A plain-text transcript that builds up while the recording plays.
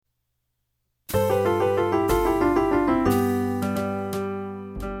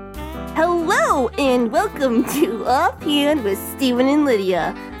and welcome to Offhand with Stephen and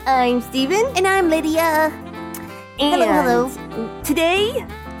Lydia. I'm Stephen. And I'm Lydia. And hello. Today,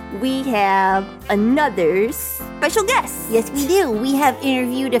 we have another special guest. Yes, we do. We have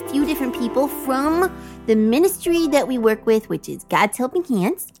interviewed a few different people from the ministry that we work with, which is God's Helping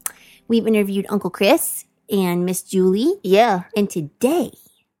Hands. We've interviewed Uncle Chris and Miss Julie. Yeah. And today,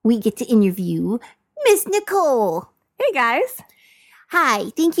 we get to interview Miss Nicole. Hey, guys. Hi,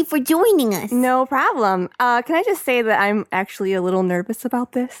 thank you for joining us. No problem. Can I just say that I'm actually a little nervous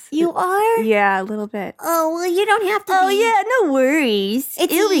about this? You are? Yeah, a little bit. Oh, well, you don't have to Oh, be. yeah, no worries.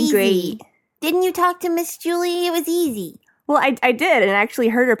 It'll be great. Didn't you talk to Miss Julie? It was easy. Well, I did, and I actually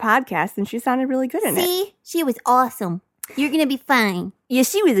heard her podcast, and she sounded really good in it. See? She was awesome. You're going to be fine. Yeah,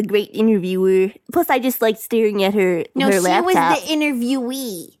 she was a great interviewer. Plus, I just liked staring at her laptop. No, she was the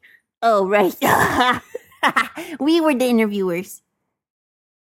interviewee. Oh, right. We were the interviewers.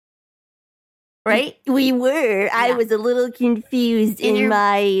 Right? We were. Yeah. I was a little confused in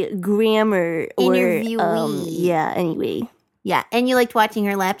my grammar. Interviewee. Yeah, anyway. Yeah, and you liked watching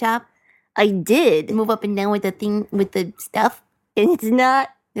her laptop? I did. Move up and down with the thing, with the stuff? And it's not.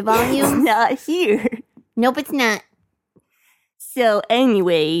 The volume? It's not here. Nope, it's not. So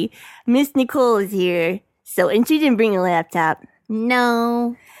anyway, Miss Nicole is here. And she didn't bring a laptop.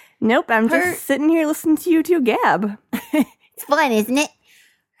 No. Nope, I'm just sitting here listening to you two gab. It's fun, isn't it?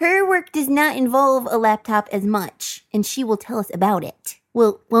 Her work does not involve a laptop as much, and she will tell us about it.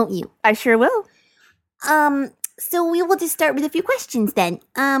 Well, won't you? I sure will. So we will just start with a few questions then.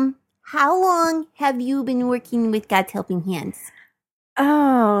 How long have you been working with God's Helping Hands?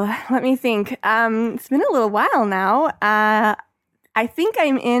 Oh, let me think. It's been a little while now. I think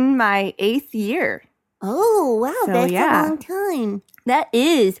I'm in my 8th year. Oh, wow, that's a long time.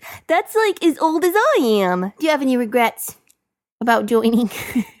 That's like as old as I am. Do you have any regrets about joining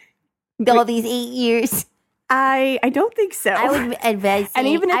all these 8 years? I don't think so. I would advise. And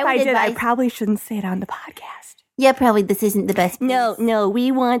even if I did, I probably shouldn't say it on the podcast. Yeah, probably this isn't the best place. No,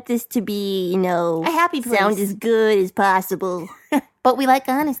 we want this to be, a happy place. Sound as good as possible. But we like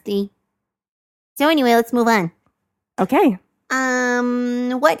honesty. So anyway, let's move on. Okay.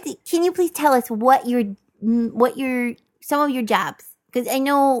 What can you please tell us what some of your jobs? Because I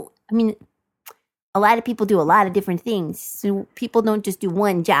mean, a lot of people do a lot of different things. So people don't just do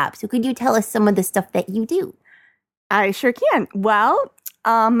one job. So could you tell us some of the stuff that you do? I sure can. Well,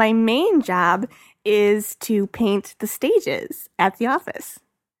 my main job is to paint the stages at the office.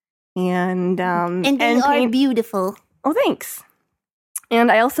 And they are beautiful. Oh, thanks.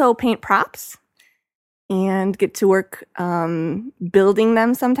 And I also paint props and get to work building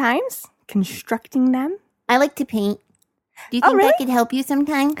them sometimes, constructing them. I like to paint. Do you think that could help you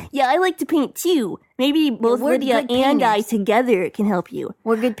sometime? Yeah, I like to paint too. Maybe both Lydia and I together can help you.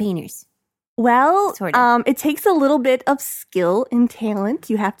 We're good painters. Well, sort of. It takes a little bit of skill and talent.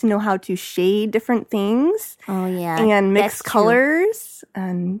 You have to know how to shade different things. Oh, yeah. And mix colors.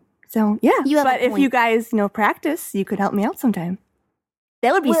 And so, yeah. But if you guys practice, you could help me out sometime.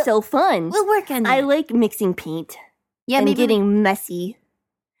 That would be so fun. We'll work on that. I like mixing paint. Yeah, and getting messy.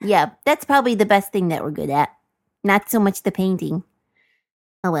 Yeah, that's probably the best thing that we're good at. Not so much the painting.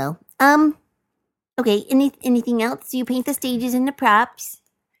 Oh, well. Okay, anything else? Do you paint the stages and the props?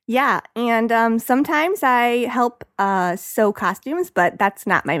 Yeah, and sometimes I help sew costumes, but that's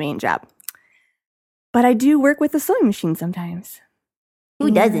not my main job. But I do work with a sewing machine sometimes.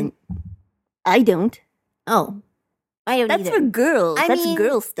 Who doesn't? I don't. Oh, I don't That's either. for girls. That's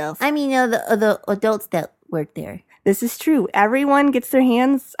girl stuff. I mean, the adults that work there. This is true. Everyone gets their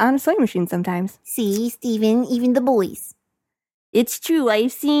hands on a sewing machine sometimes. See, Stephen, even the boys. It's true.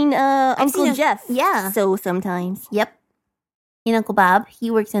 I've seen Uncle Jeff sew sometimes. Yep. And Uncle Bob,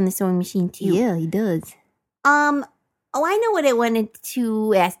 he works on the sewing machine too. Yeah, he does. I know what I wanted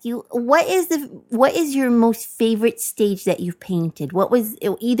to ask you. What is your most favorite stage that you've painted? What was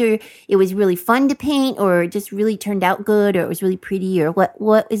either it was really fun to paint, or it just really turned out good, or it was really pretty, or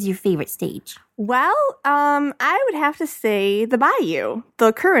what is your favorite stage? Well, I would have to say the Bayou,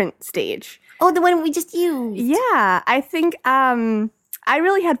 the current stage. Oh, the one we just used. Yeah, I think I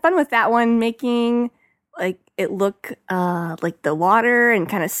really had fun with that one, making it look like the water and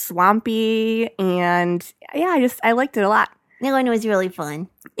kind of swampy, and yeah, I liked it a lot. That one was really fun.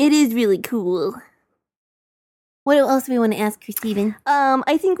 It is really cool. What else do we want to ask her, Stephen?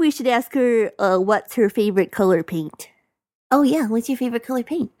 I think we should ask her what's her favorite color paint. Oh yeah, what's your favorite color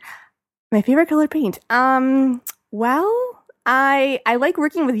paint? My favorite color paint. Well, I like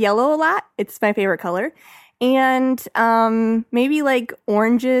working with yellow a lot. It's my favorite color. And maybe like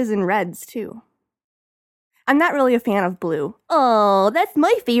oranges and reds too. I'm not really a fan of blue. Oh, that's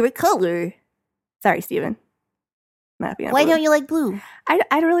my favorite color. Sorry, Stephen. Not a fan of Why blue. don't you like blue?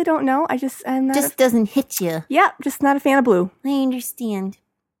 I really don't know. I'm not. Just doesn't hit you. Yeah, just not a fan of blue. I understand.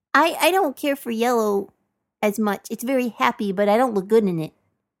 I don't care for yellow as much. It's very happy, but I don't look good in it.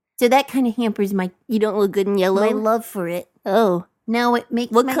 So that kind of hampers my You don't look good in yellow? my love for it. Oh. Now it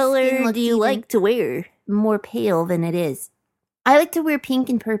makes What my color skin look do you even like to wear? more pale than it is. I like to wear pink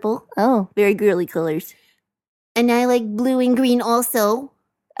and purple, Oh, very girly colors. and I like blue and green also.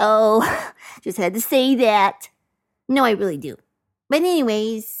 Oh, just had to say that. No, I really do. But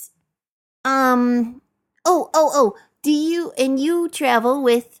anyways, do you travel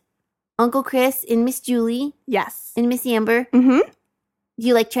with Uncle Chris and Miss Julie Yes. and Miss Amber? Mm-hmm. Do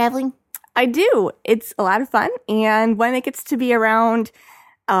you like traveling? I do. It's a lot of fun. And when it gets to be around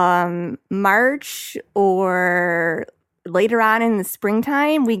March or later on in the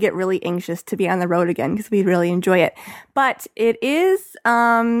springtime, we get really anxious to be on the road again because we really enjoy it. But it is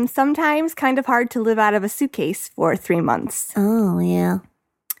sometimes kind of hard to live out of a suitcase for 3 months, Oh, yeah.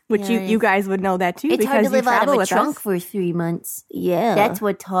 which Yeah, you guys would know that too. It's hard because to live you out of travel a with trunk us. for 3 months. Yeah. That's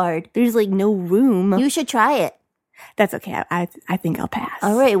what's hard. There's like no room. You should try it. That's okay. I think I'll pass.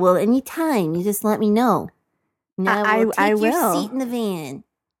 All right. Well, anytime. You just let me know. And I will take I your will. seat in the van.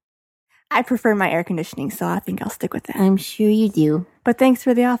 I prefer my air conditioning, so I think I'll stick with that. I'm sure you do. But thanks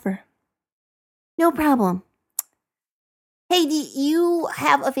for the offer. No problem. Hey, do you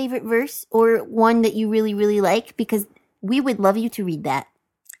have a favorite verse or one that you really, really like? Because we would love you to read that.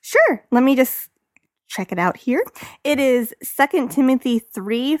 Sure. Let me just check it out here. It is 2 Timothy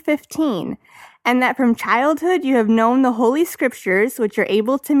 3:15. And that from childhood you have known the Holy Scriptures, which are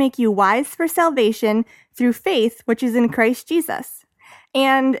able to make you wise for salvation through faith, which is in Christ Jesus.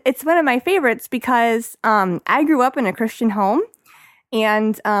 And it's one of my favorites because I grew up in a Christian home,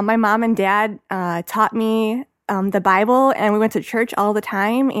 and my mom and dad taught me the Bible, and we went to church all the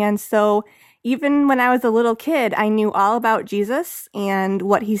time. And so even when I was a little kid, I knew all about Jesus and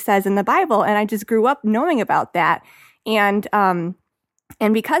what he says in the Bible, and I just grew up knowing about that. And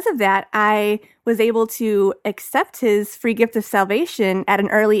because of that, I was able to accept his free gift of salvation at an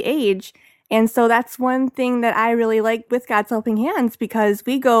early age. And so that's one thing that I really like with God's Helping Hands, because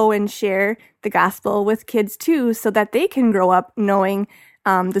we go and share the gospel with kids too, so that they can grow up knowing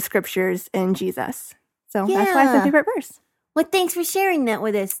the scriptures and Jesus. So that's why it's my Yeah. favorite verse. Well, thanks for sharing that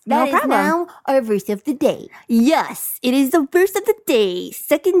with us. No That is problem. now our verse of the day. Yes, it is the verse of the day,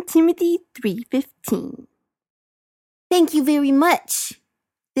 2 Timothy 3:15. Thank you very much.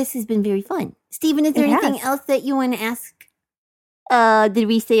 This has been very fun. Stephen, is there It anything has. else that you want to ask? Did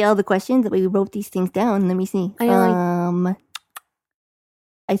we say all the questions? That we wrote these things down? Let me see. I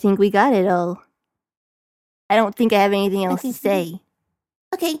I think we got it all. I don't think I have anything else to think- say.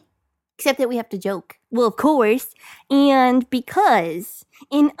 Okay. Except that we have to joke. Well, of course. And because,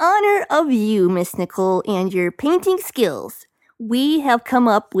 in honor of you, Miss Nicole, and your painting skills, we have come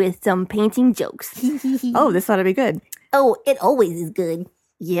up with some painting jokes. Oh, this ought to be good. Oh, it always is good.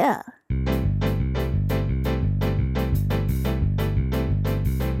 Yeah.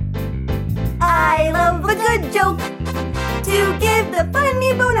 I love a good joke to give the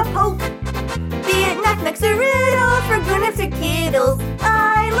funny bone a poke. Be it knock-knocks or riddles for grown-ups or kiddles.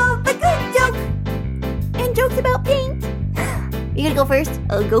 I love a good joke and jokes about paint. You gonna go first?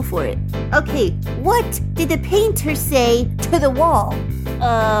 I'll go for it. Okay, what did the painter say to the wall?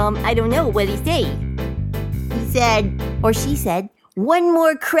 I don't know. What did he say? He said, or she said, one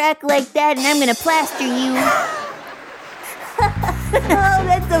more crack like that and I'm gonna plaster you. Oh,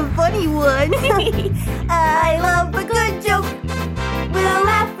 that's a funny one. I love a good joke. We'll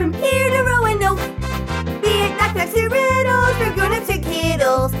laugh from here to Roanoke. Be it knock-knocks or riddles for grown-ups or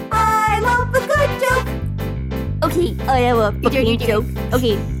kiddles. I love a good joke. Okay, I have a Your turn, paint your joke. turn.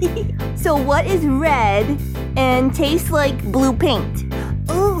 Okay. So what is red and tastes like blue paint?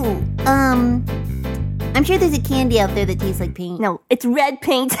 Ooh, I'm sure there's a candy out there that tastes like paint. No, it's red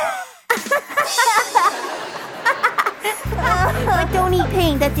paint. But don't eat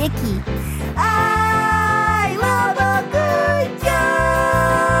paint, that's icky. I love a good joke.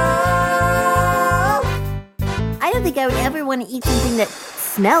 I don't think I would ever want to eat something that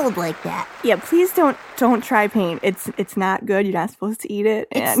smelled like that. Yeah, please don't try paint. It's not good. You're not supposed to eat it.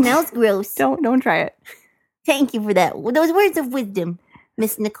 It And smells gross. don't try it. Thank you for that. Those words of wisdom,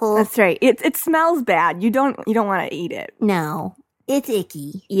 Miss Nicole. That's right. It smells bad. You don't want to eat it. No, it's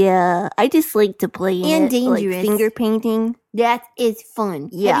icky. Yeah, I just like to play in And it, dangerous. like finger painting. That is fun.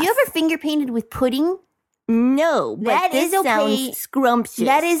 Have Yes. you ever finger painted with pudding? No, but That this is okay. sounds scrumptious.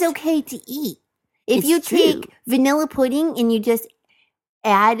 That is okay to eat. If It's you true. take vanilla pudding and you just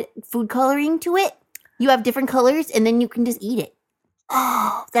add food coloring to it, you have different colors and then you can just eat it.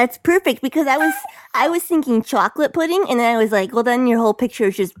 Oh, that's perfect because I was thinking chocolate pudding, and then I was like, well, then your whole picture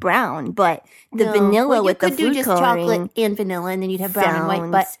is just brown. But the vanilla with the food you could do just coloring chocolate and vanilla, and then you'd have brown and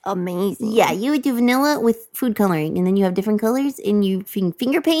white. But amazing. Yeah, you would do vanilla with food coloring, and then you have different colors, and you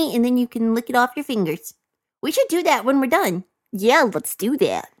finger paint, and then you can lick it off your fingers. We should do that when we're done. Yeah, let's do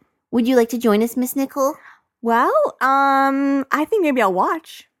that. Would you like to join us, Miss Nicole? Well, I think maybe I'll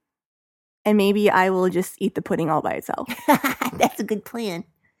watch. And maybe I will just eat the pudding all by itself. That's a good plan.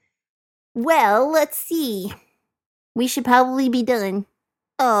 Well, let's see. We should probably be done.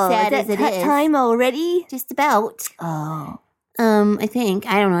 Oh, sad as it is. Time already? Just about. Oh. I think.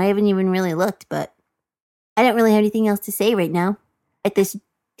 I don't know. I haven't even really looked, but I don't really have anything else to say right now at this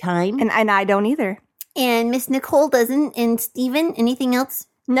time. And I don't either. And Miss Nicole doesn't. And Stephen, anything else?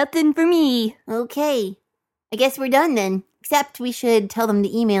 Nothing for me. Okay. I guess we're done then. Except we should tell them to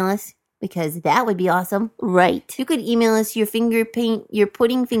email us. Because that would be awesome. Right. You could email us your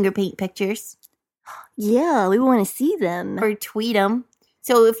pudding finger paint pictures. Yeah, we want to see them. Or tweet them.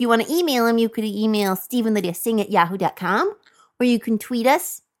 So if you want to email them, you could email StephenLydiaSing@yahoo.com. Or you can tweet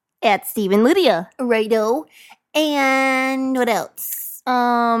us. At Stephen Lydia. Righto. And what else?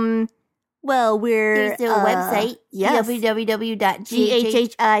 Well, we're... There's a website. Yes. www.ghhinc.org.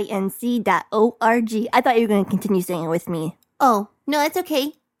 I thought you were going to continue saying it with me. Oh, no, that's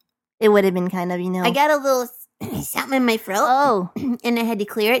okay. It would have been kind of, I got a little something in my throat. Oh. And I had to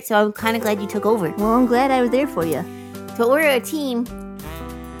clear it, so I'm kind of glad you took over. Well, I'm glad I was there for you. But we're a team.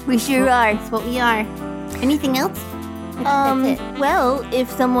 We sure are. That's what we are. Anything else? That's it. Well, if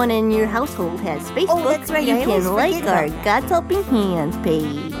someone in your household has Facebook, that's right. you I always can like forget our about God's Helping Hands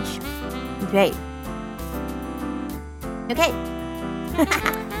page. Great. Okay.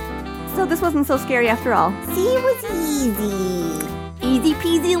 So this wasn't so scary after all. See, it was easy. Easy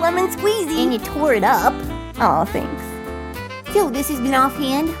peasy lemon squeezy. And you tore it up. Oh, thanks. So this has been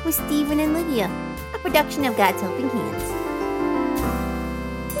Offhand with Stephen and Lydia, a production of God's Helping Hands.